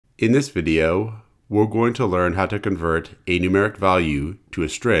In this video, we're going to learn how to convert a numeric value to a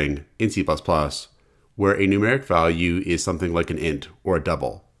string in C++, where a numeric value is something like an int or a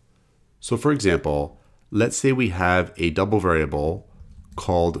double. So for example, let's say we have a double variable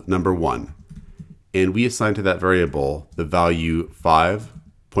called number1, and we assign to that variable the value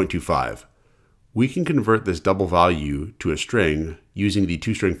 5.25. We can convert this double value to a string using the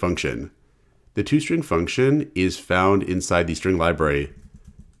toString function. The toString function is found inside the string library.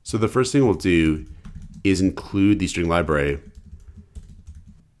 So the first thing we'll do is include the string library.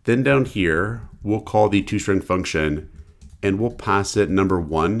 Then down here, we'll call the toString function and we'll pass it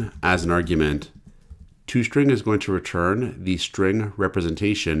number1 as an argument. toString is going to return the string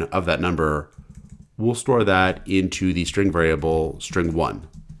representation of that number. We'll store that into the string variable string1.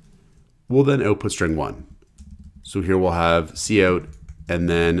 We'll then output string1. So here we'll have cout and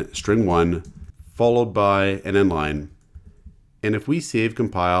then string1 followed by an end line. And if we save,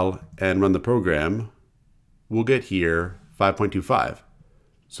 compile, and run the program, we'll get here 5.25.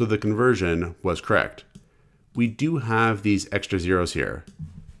 So the conversion was correct. We do have these extra zeros here.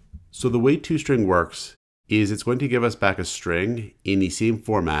 So the way toString works is it's going to give us back a string in the same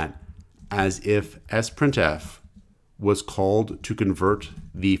format as if sprintf was called to convert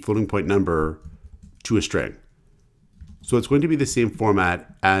the floating point number to a string. So it's going to be the same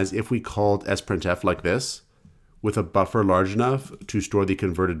format as if we called sprintf like this, with a buffer large enough to store the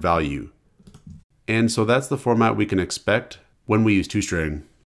converted value. And so that's the format we can expect when we use toString.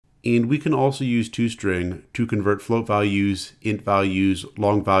 And we can also use toString to convert float values, int values,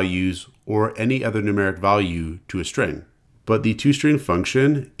 long values, or any other numeric value to a string. But the toString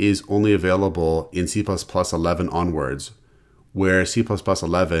function is only available in C++ 11 onwards, where C++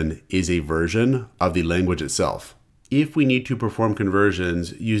 11 is a version of the language itself. If we need to perform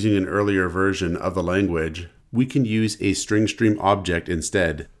conversions using an earlier version of the language, we can use a string stream object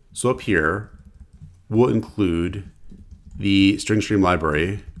instead. So up here, we'll include the string stream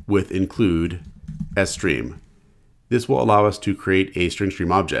library with include sstream. This will allow us to create a string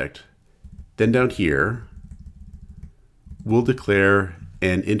stream object. Then down here, we'll declare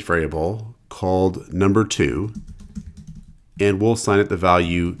an int variable called number2, and we'll assign it the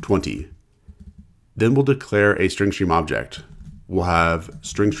value 20. Then we'll declare a string stream object. We'll have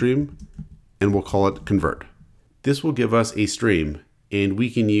string stream, and we'll call it convert. This will give us a stream, and we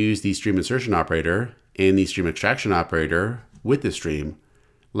can use the stream insertion operator and the stream extraction operator with the stream,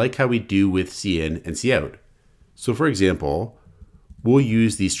 like how we do with cin and cout. So for example, we'll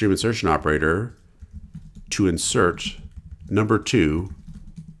use the stream insertion operator to insert number2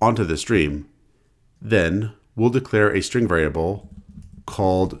 onto the stream. Then we'll declare a string variable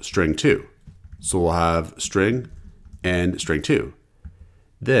called string2. So we'll have string and string2.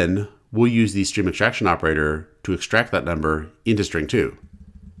 Then we'll use the stream extraction operator to extract that number into string2.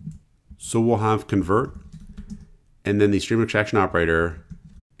 So we'll have convert, and then the stream extraction operator,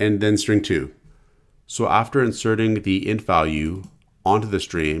 and then string2. So after inserting the int value onto the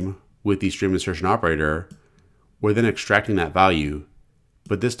stream with the stream insertion operator, we're then extracting that value,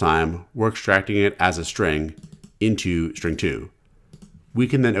 but this time we're extracting it as a string into string2. We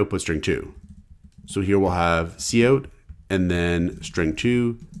can then output string2. So here we'll have cout and then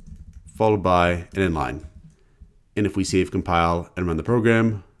string2 followed by an end line. And if we save, compile, and run the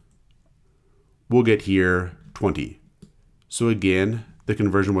program, we'll get here 20. So again, the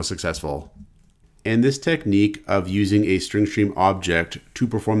conversion was successful. And this technique of using a string stream object to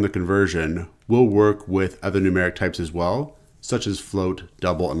perform the conversion will work with other numeric types as well, such as float,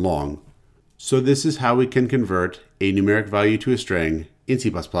 double, and long. So this is how we can convert a numeric value to a string in C++.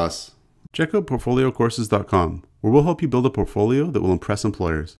 Check out portfoliocourses.com, where we'll help you build a portfolio that will impress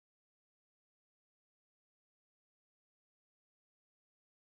employers.